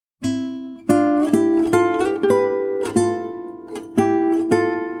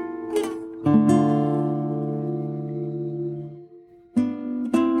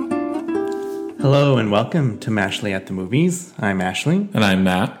and welcome to Mashley at the Movies. I'm Ashley. And I'm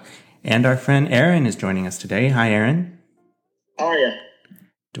Matt. And our friend Aaron is joining us today. Hi, Aaron. How are you?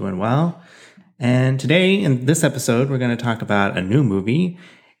 Doing well. And today, in this episode, we're going to talk about a new movie.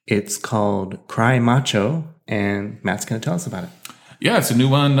 It's called Cry Macho, and Matt's going to tell us about it. Yeah, it's a new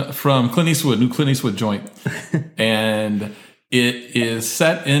one from Clint Eastwood, new Clint Eastwood joint. And it is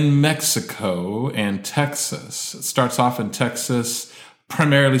set in Mexico and Texas. It starts off in Texas,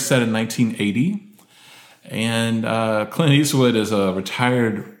 primarily set in 1980. And Clint Eastwood is a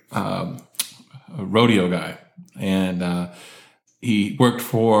retired rodeo guy. And he worked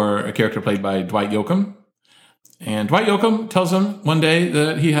for a character played by Dwight Yoakam. And Dwight Yoakam tells him one day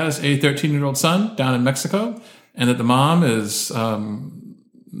that he has a 13-year-old son down in Mexico and that the mom is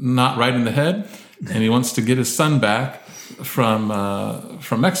not right in the head, and he wants to get his son back from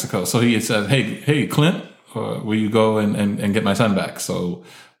Mexico. So he says, hey, Clint, will you go and get my son back? So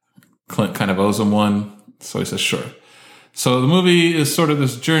Clint kind of owes him one. So he says, sure. So the movie is sort of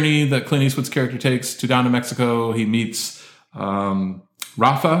this journey that Clint Eastwood's character takes down to Mexico. He meets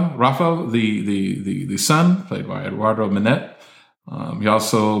Rafa, the son, played by Eduardo Minette. He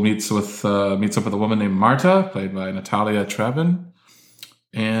also meets up with a woman named Marta, played by Natalia Trevin.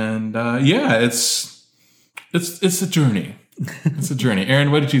 And it's a journey. It's a journey.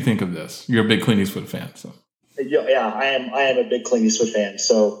 Aaron, what did you think of this? You're a big Clint Eastwood fan, so. Yeah, I am a big Clint Eastwood fan.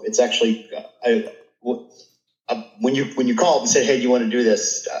 So it's actually when you called and said, "Hey, do you want to do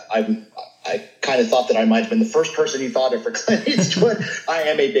this?" I kind of thought that I might have been the first person you thought of for Clint Eastwood. I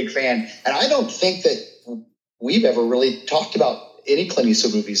am a big fan, and I don't think that we've ever really talked about any Clint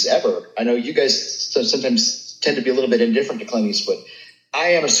Eastwood movies ever. I know you guys sometimes tend to be a little bit indifferent to Clint Eastwood.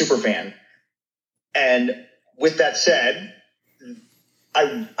 I am a super fan, and with that said,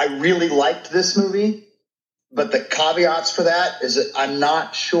 I really liked this movie. But the caveats for that is that I'm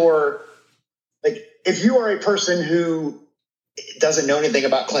not sure, like, if you are a person who doesn't know anything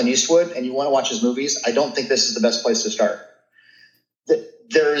about Clint Eastwood and you want to watch his movies, I don't think this is the best place to start.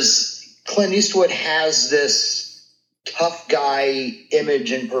 Clint Eastwood has this tough guy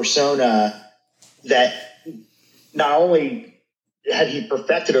image and persona that not only had he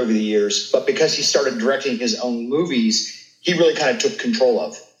perfected over the years, but because he started directing his own movies, he really kind of took control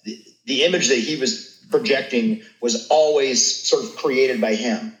of. The image that he was projecting was always sort of created by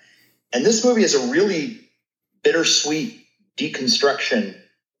him. And this movie is a really bittersweet deconstruction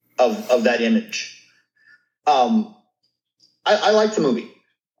of that image. I like the movie.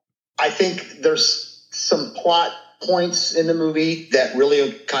 I think there's some plot points in the movie that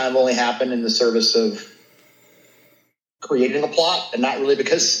really kind of only happen in the service of creating a plot and not really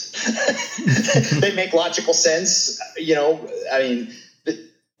because they make logical sense.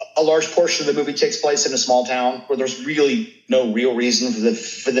 A large portion of the movie takes place in a small town where there's really no real reason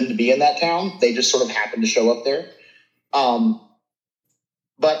for them to be in that town. They just sort of happen to show up there.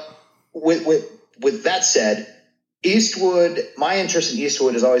 But with that said, Eastwood, my interest in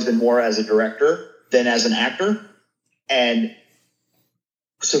Eastwood has always been more as a director than as an actor. And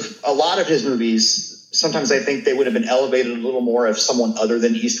so a lot of his movies, sometimes I think they would have been elevated a little more if someone other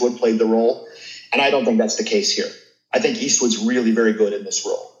than Eastwood played the role. And I don't think that's the case here. I think Eastwood's really very good in this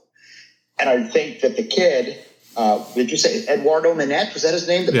role. And I think that the kid, did you say Eduardo Minette? Was that his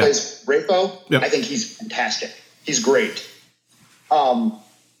name that plays Rafa? Yep. I think he's fantastic. He's great.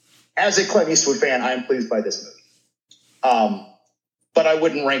 As a Clint Eastwood fan, I am pleased by this movie. But I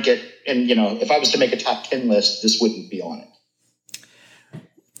wouldn't rank it. And, if I was to make a top 10 list, this wouldn't be on it.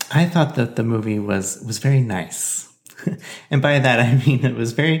 I thought that the movie was very nice. And by that, I mean it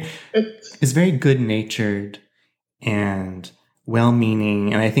was very good-natured and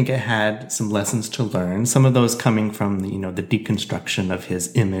well-meaning, and I think it had some lessons to learn. Some of those coming from the deconstruction of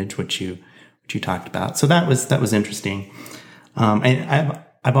his image, which you talked about. So that was interesting.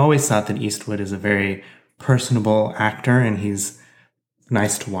 I've always thought that Eastwood is a very personable actor, and he's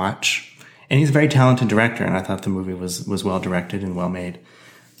nice to watch, and he's a very talented director. And I thought the movie was well directed and well made.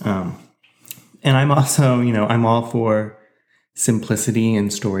 And I'm also I'm all for simplicity in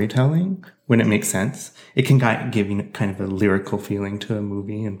storytelling when it makes sense. It can give kind of a lyrical feeling to a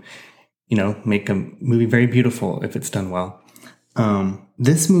movie and, make a movie very beautiful if it's done well.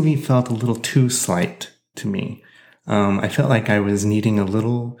 This movie felt a little too slight to me. I felt like I was needing a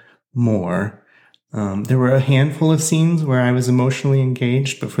little more. There were a handful of scenes where I was emotionally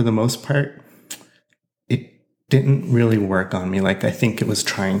engaged, but for the most part, it didn't really work on me like I think it was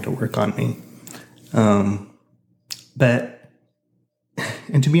trying to work on me.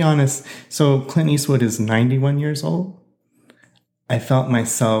 And to be honest, so Clint Eastwood is 91 years old. I felt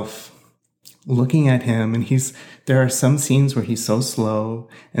myself looking at him, and there are some scenes where he's so slow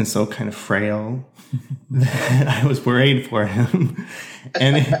and so kind of frail that I was worried for him.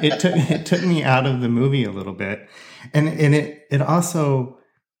 And it took me out of the movie a little bit. And it also,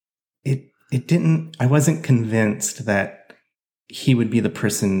 I wasn't convinced that he would be the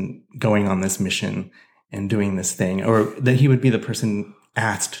person going on this mission and doing this thing, or that he would be the person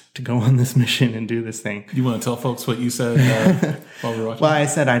asked to go on this mission and do this thing. You want to tell folks what you said while we were watching? Well, I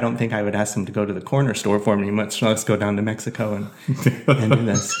said I don't think I would ask him to go to the corner store for me, much less go down to Mexico and do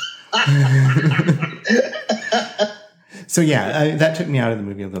this. So yeah, that took me out of the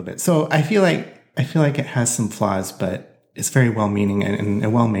movie a little bit. So I feel like it has some flaws, but it's very well-meaning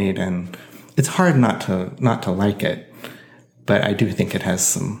and well-made, and it's hard not to like it. But I do think it has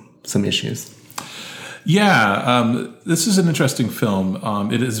some issues. Yeah, this is an interesting film.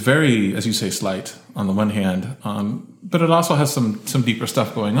 It is very, as you say, slight on the one hand, but it also has some deeper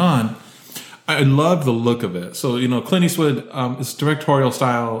stuff going on. I love the look of it. So, Clint Eastwood, his directorial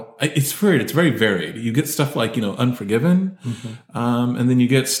style, it's very varied. You get stuff like, Unforgiven, and then you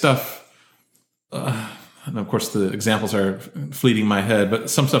get stuff, and of course the examples are fleeting my head, but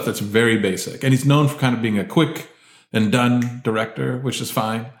some stuff that's very basic. And he's known for kind of being a quick and done director, which is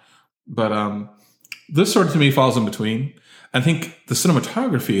fine. But this sort of, to me, falls in between. I think the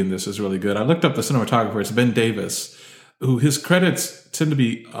cinematography in this is really good. I looked up the cinematographer. It's Ben Davis, who his credits tend to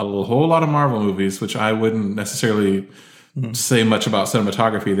be a whole lot of Marvel movies, which I wouldn't necessarily say much about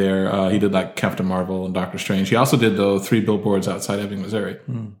cinematography there. He did like Captain Marvel and Doctor Strange. He also did, though, 3 Billboards Outside Ebbing, Missouri.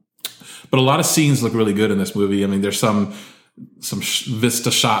 But a lot of scenes look really good in this movie. I mean, there's some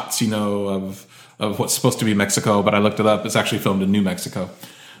vista shots, of what's supposed to be Mexico, but I looked it up. It's actually filmed in New Mexico.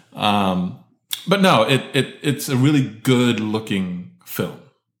 But no, it's a really good looking film.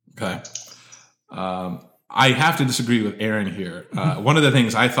 Okay. I have to disagree with Aaron here. One of the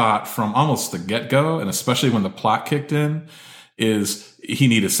things I thought from almost the get-go, and especially when the plot kicked in, is he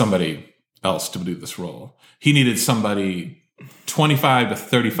needed somebody else to do this role. He needed somebody 25 to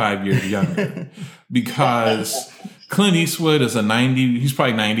 35 years younger, because Clint Eastwood is he's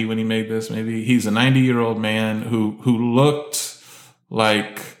probably 90 when he made this, maybe. He's a 90-year-old man who looked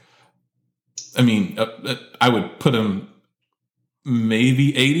like, I would put him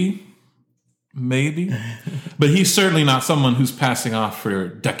maybe 80, maybe. But he's certainly not someone who's passing off for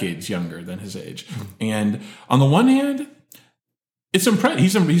decades younger than his age. And on the one hand, it's impressive.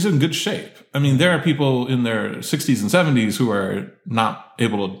 He's in good shape. I mean, there are people in their 60s and 70s who are not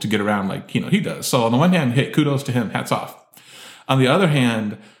able to get around like, he does. So on the one hand, hey, kudos to him. Hats off. On the other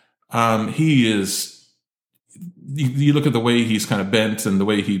hand, he is... You look at the way he's kind of bent and the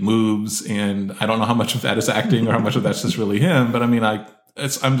way he moves, and I don't know how much of that is acting or how much of that's just really him. But I mean, I'm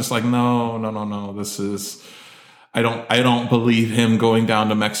just like, no. This is, I don't believe him going down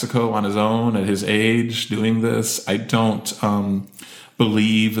to Mexico on his own at his age doing this. I don't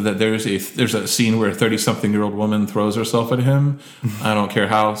believe that there's a scene where a 30-something-year-old woman throws herself at him. I don't care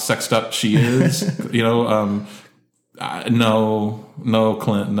how sexed up she is, No,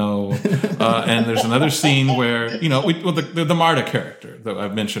 Clint, no. And there's another scene where, the Marta character that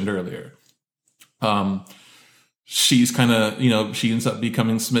I've mentioned earlier. She's kind of, she ends up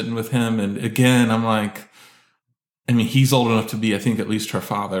becoming smitten with him. And again, I'm like, he's old enough to be, I think, at least her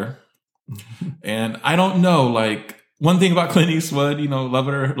father. And I don't know, like, one thing about Clint Eastwood, love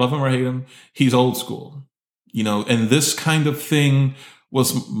him or hate him, he's old school, and this kind of thing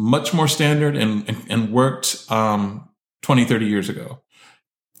was much more standard and worked, 20, 30 years ago,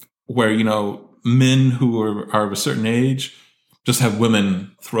 where, men who are of a certain age just have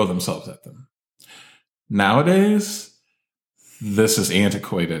women throw themselves at them. Nowadays, this is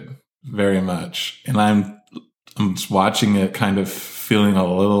antiquated very much. And I'm just watching it kind of feeling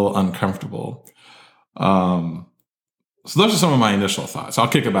a little uncomfortable. So those are some of my initial thoughts. I'll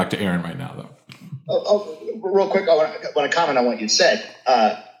kick it back to Aaron right now, though. Real quick, I want to comment on what you said.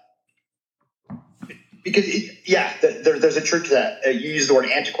 Because, there's a truth to that. You used the word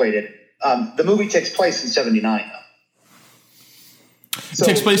antiquated. The movie takes place in 79, though. It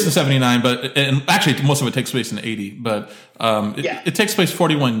takes place in 79, and actually most of it takes place in 80, but it takes place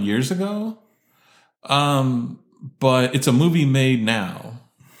 41 years ago. But it's a movie made now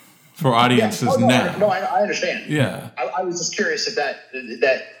for audiences now. No, I understand. Yeah. I was just curious I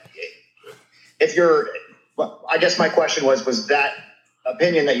guess my question was that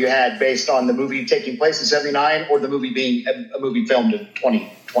opinion that you had based on the movie taking place in 79 or the movie being a movie filmed in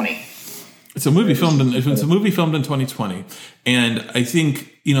 2020? It's a movie filmed in 2020. And I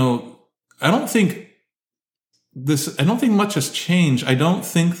think, I don't think much has changed. I don't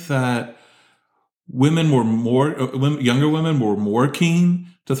think that younger women were more keen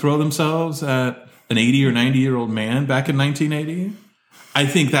to throw themselves at an 80 or 90-year-old man back in 1980. I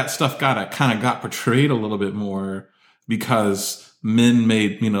think that stuff got portrayed a little bit more because men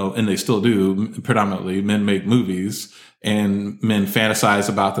made, and they still do predominantly, men make movies and men fantasize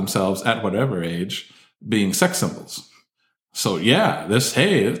about themselves at whatever age being sex symbols. So yeah,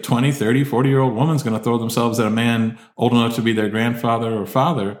 20, 30, 40-year-old woman's going to throw themselves at a man old enough to be their grandfather or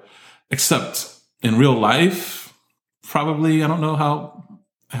father, except in real life, probably, I don't know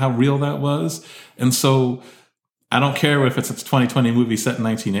how real that was. And so I don't care if it's a 2020 movie set in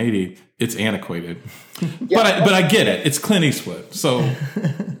 1980, it's antiquated. Yeah, but I get it. It's Clint Eastwood. So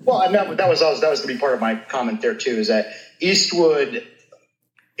well, and that was going to be part of my comment there too, is that Eastwood,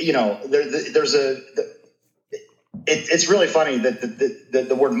 it's really funny that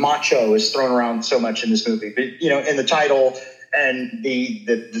the word macho is thrown around so much in this movie, but in the title and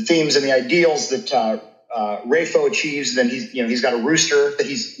the themes and the ideals that Rafo achieves. Then he's got a rooster that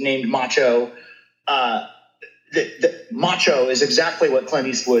he's named Macho. The macho is exactly what Clint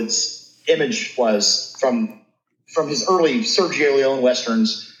Eastwood's image was from his early Sergio Leone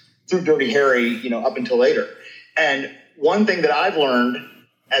westerns through Dirty Harry, up until later. And one thing that I've learned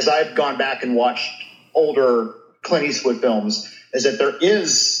as I've gone back and watched older Clint Eastwood films is that there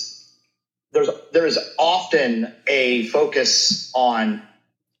is often a focus on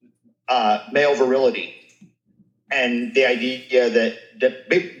male virility and the idea that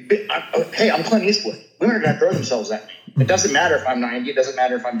hey, I'm Clint Eastwood. Women are going to throw themselves at me. It doesn't matter if I'm 90. It doesn't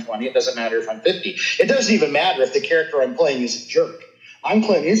matter if I'm 20. It doesn't matter if I'm 50. It doesn't even matter if the character I'm playing is a jerk. I'm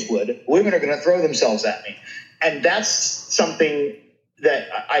Clint Eastwood. Women are going to throw themselves at me. And that's something that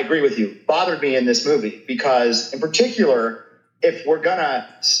I agree with you, bothered me in this movie, because in particular, if we're going to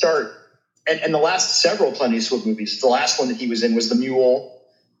start, and the last several Clint Eastwood movies, the last one that he was in was The Mule,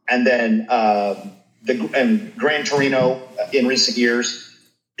 and then and Gran Torino in recent years.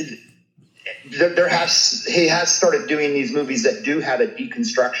 He has started doing these movies that do have a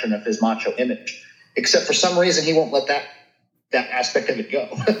deconstruction of his macho image, except for some reason he won't let that aspect of it go.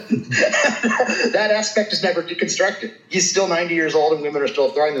 That aspect is never deconstructed. He's still 90 years old and women are still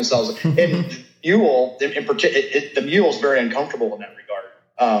throwing themselves. And Mule, in particular, the Mule is very uncomfortable in that regard.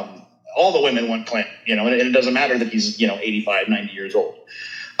 All the women want Clint, and it doesn't matter that he's 85, 90 years old.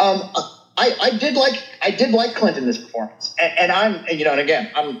 I did like Clint in this performance, and I'm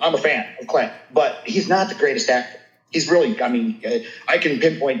a fan of Clint, but he's not the greatest actor. He's really, I can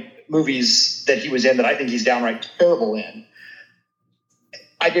pinpoint movies that he was in that I think he's downright terrible in.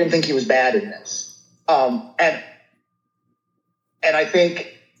 I didn't think he was bad in this, and I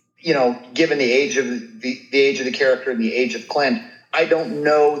think given the age of the character and the age of Clint, I don't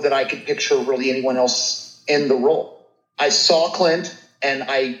know that I could picture really anyone else in the role. I saw Clint and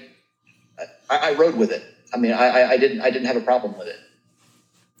I rode with it. I didn't have a problem with it.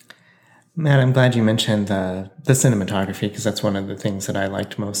 Matt, I'm glad you mentioned the cinematography, because that's one of the things that I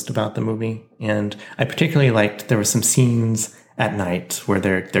liked most about the movie. And I particularly liked there were some scenes at night where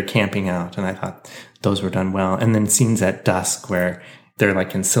they're camping out, and I thought those were done well. And then scenes at dusk where they're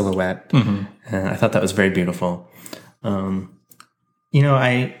like in silhouette. Mm-hmm. And I thought that was very beautiful. I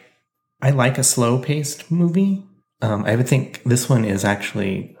like a slow-paced movie. I would think this one is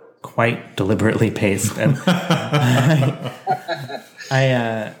actually quite deliberately paced, and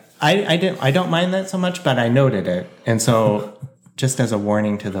I don't mind that so much, but I noted it, and so just as a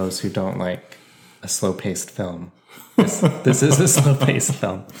warning to those who don't like a slow-paced film, this is a slow-paced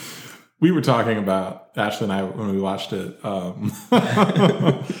film. We were talking about, Ashley and I, when we watched it.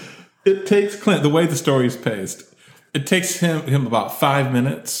 It takes Clint, the way the story is paced, it takes him about 5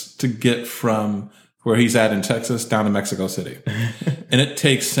 minutes to get from where he's at in Texas down to Mexico City. And it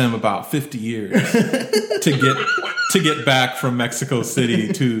takes him about 50 years to get back from Mexico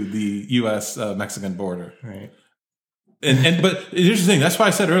City to the U.S. Mexican border. Right. But here's the thing. That's why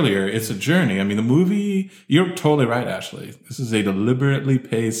I said earlier, it's a journey. I mean, the movie, you're totally right, Ashley. This is a deliberately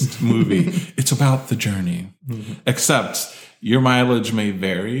paced movie. It's about the journey. Mm-hmm. Except your mileage may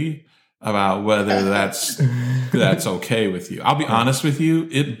vary about whether that's okay with you. I'll be honest with you.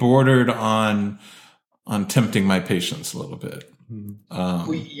 It bordered on tempting my patience a little bit.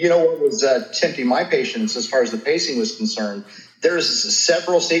 What was tempting my patience as far as the pacing was concerned? There's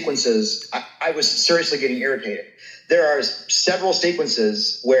several sequences. I was seriously getting irritated. There are several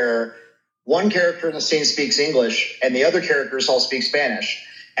sequences where one character in the scene speaks English and the other characters all speak Spanish.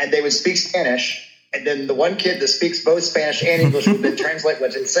 And they would speak Spanish, and then the one kid that speaks both Spanish and English would then translate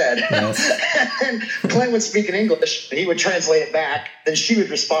what it said. Yes. And Clint would speak in English, and he would translate it back. Then she would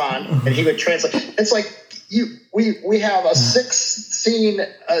respond, and he would translate. It's like, we have a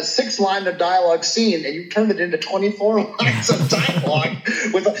 6 line of dialogue scene, and you turned it into 24 lines of dialogue.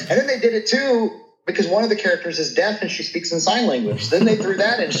 And then they did it too, because one of the characters is deaf and she speaks in sign language. Then they threw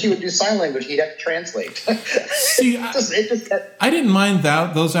that in. She would do sign language. He'd have to translate. See, I didn't mind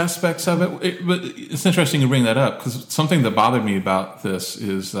those aspects of it. But it's interesting to bring that up, because something that bothered me about this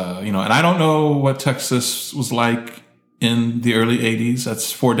is, and I don't know what Texas was like in the early 80s.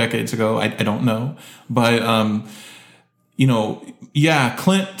 That's 4 decades ago. I don't know. But,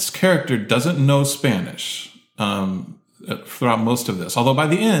 Clint's character doesn't know Spanish throughout most of this. Although by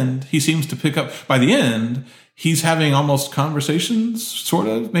the end, he seems to pick up. By the end, he's having almost conversations, sort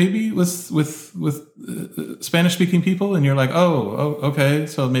of, maybe, with Spanish-speaking people. And you're like, oh, okay.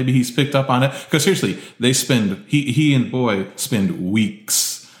 So maybe he's picked up on it. Because seriously, he and Boy spend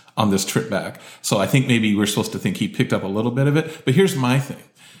weeks on this trip back. So I think maybe we're supposed to think he picked up a little bit of it. But here's my thing.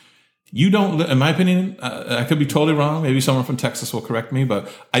 You don't, in my opinion, I could be totally wrong. Maybe someone from Texas will correct me,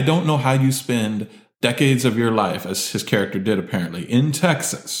 but I don't know how you spend decades of your life, as his character did apparently, in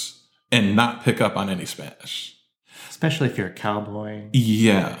Texas and not pick up on any Spanish. Especially if you're a cowboy.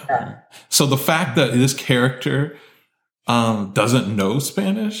 Yeah. So the fact that this character doesn't know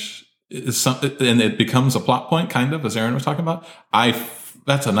Spanish is something, and it becomes a plot point, kind of, as Aaron was talking about.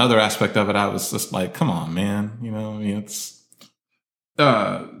 That's another aspect of it. I was just like, come on, man. It's,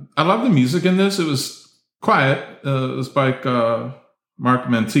 I love the music in this. It was quiet. It was by, Mark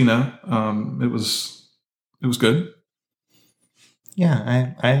Mantina. It was good.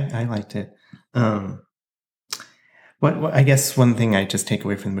 Yeah, I liked it. What I guess one thing I just take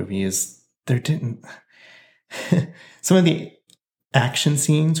away from the movie is some of the action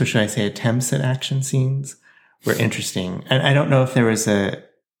scenes, or should I say attempts at action scenes, were interesting. And I don't know if there was an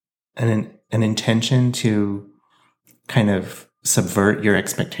intention to kind of subvert your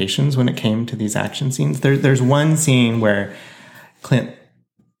expectations when it came to these action scenes. There's one scene where Clint,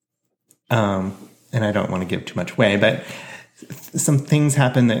 and I don't want to give too much away, but some things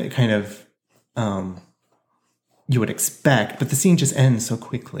happen that kind of you would expect, but the scene just ends so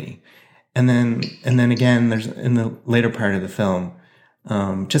quickly. And then again, there's in the later part of the film,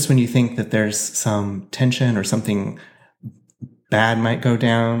 just when you think that there's some tension or something bad might go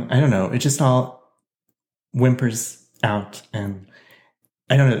down, I don't know, it just all whimpers out, and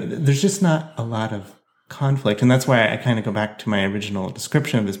I don't know, there's just not a lot of conflict. And that's why I kind of go back to my original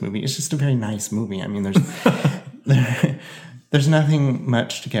description of this movie. It's just a very nice movie. I mean, there's nothing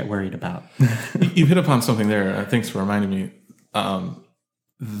much to get worried about. You hit upon something there. Thanks for reminding me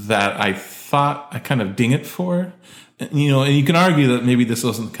that I thought I kind of ding it for. And you can argue that maybe this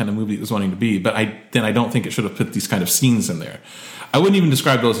wasn't the kind of movie it was wanting to be, but I don't think it should have put these kind of scenes in there. I wouldn't even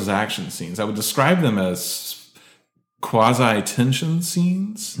describe those as action scenes. I would describe them as quasi-tension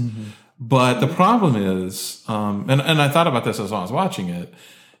scenes. Mm-hmm. But the problem is, and I thought about this as I was watching it,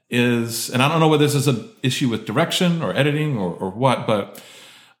 and I don't know whether this is an issue with direction or editing or what, but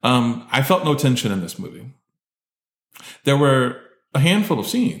I felt no tension in this movie. There were a handful of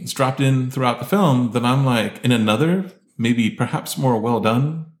scenes dropped in throughout the film that I'm like, in another, maybe perhaps more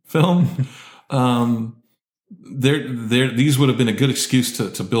well-done film, these would have been a good excuse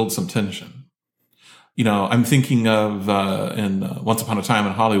to build some tension. I'm thinking of in Once Upon a Time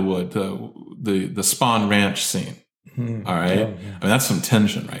in Hollywood, the Spawn Ranch scene. Mm-hmm. All right, yeah. I mean, that's some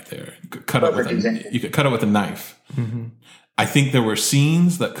tension right there. You could cut it with a knife. Mm-hmm. I think there were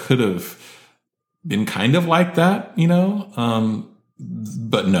scenes that could have been kind of like that,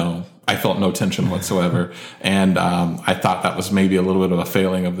 but no, I felt no tension whatsoever, and I thought that was maybe a little bit of a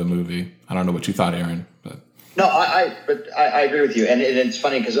failing of the movie. I don't know what you thought, Aaron, but no, I agree with you, and it's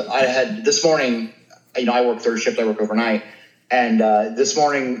funny because I had this morning. I work third shift. I work overnight, and this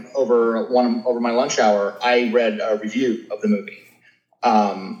morning over my lunch hour, I read a review of the movie,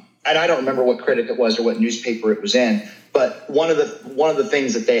 and I don't remember what critic it was or what newspaper it was in, but one of the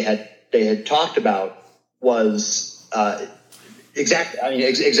things that they had talked about was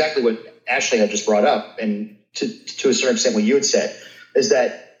exactly what Ashley had just brought up, and to a certain extent what you had said is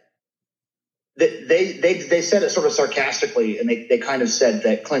that. They said it sort of sarcastically, and they kind of said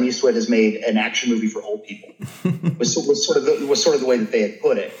that Clint Eastwood has made an action movie for old people. was sort of the way that they had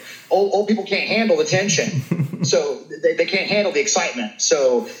put it. Old people can't handle the tension, so they can't handle the excitement.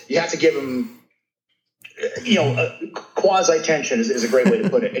 So you have to give them, quasi tension is a great way to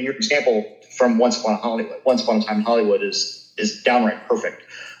put it. And your example from Once Upon a Time in Hollywood is downright perfect.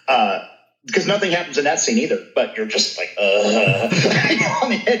 Because nothing happens in that scene either, but you're just like on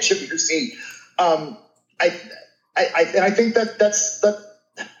the edge of your seat. I think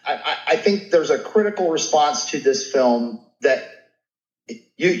I think there's a critical response to this film that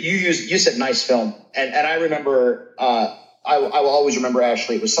you said nice film, and I remember I will always remember,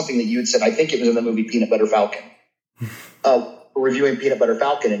 Ashley. It was something that you had said. I think it was in the movie Peanut Butter Falcon. Reviewing Peanut Butter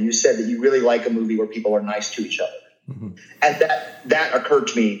Falcon, and you said that you really like a movie where people are nice to each other, and that occurred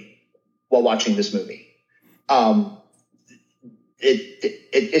to me while watching this movie.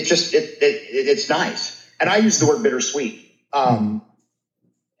 It's nice, and I use the word bittersweet, and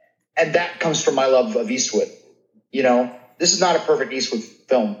that comes from my love of Eastwood. You know, this is not a perfect Eastwood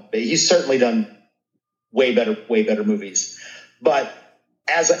film, but he's certainly done way better movies. But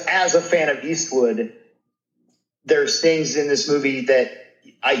as a fan of Eastwood, there's things in this movie that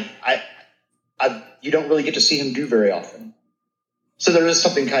you don't really get to see him do very often. So there is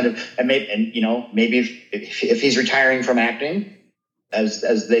something kind of, maybe if he's retiring from acting,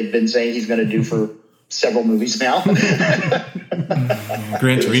 as they've been saying he's going to do for several movies now.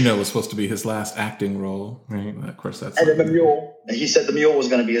 Gran Torino was supposed to be his last acting role, right? Of course, that's. And then The Mule. He said The Mule was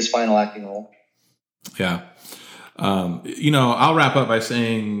going to be his final acting role. Yeah. I'll wrap up by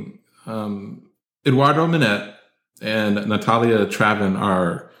saying Eduardo Minette and Natalia Travin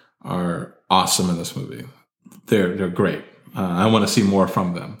are awesome in this movie. They're great. I want to see more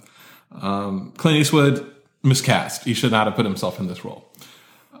from them. Clint Eastwood miscast. He should not have put himself in this role.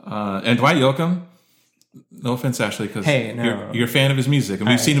 And Dwight Yoakam, no offense, Ashley, because you're a fan of his music, and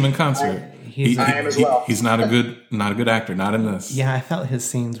we've seen him in concert. I am as well. He's not a good actor. Not in this. Yeah, I felt his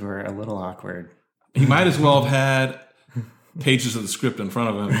scenes were a little awkward. He might as well have had pages of the script in front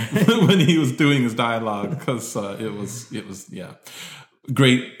of him when he was doing his dialogue, because it was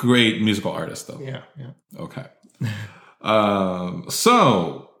great musical artist though. Yeah. Okay.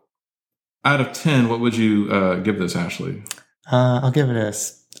 So out of 10, what would you give this, Ashley? I'll give it a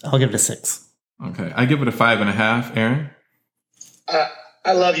 6. Okay, I give it a 5.5. Aaron?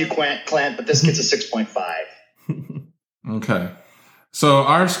 I love you, Clint, but this gets a 6.5. Okay. So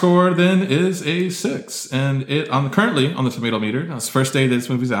our score then is a 6, and currently on the tomato meter, it's the first day that this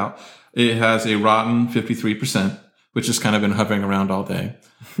movie's out, it has a rotten 53%, which has kind of been hovering around all day.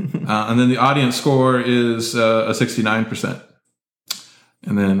 And then the audience score is a 69%.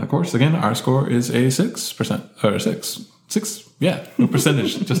 And then, of course, again, our score is a 6%, or 6. Yeah, no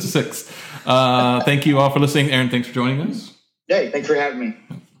percentage, just a 6. Thank you all for listening. Aaron, thanks for joining us. Hey, thanks for having me.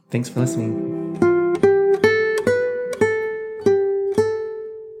 Thanks for listening.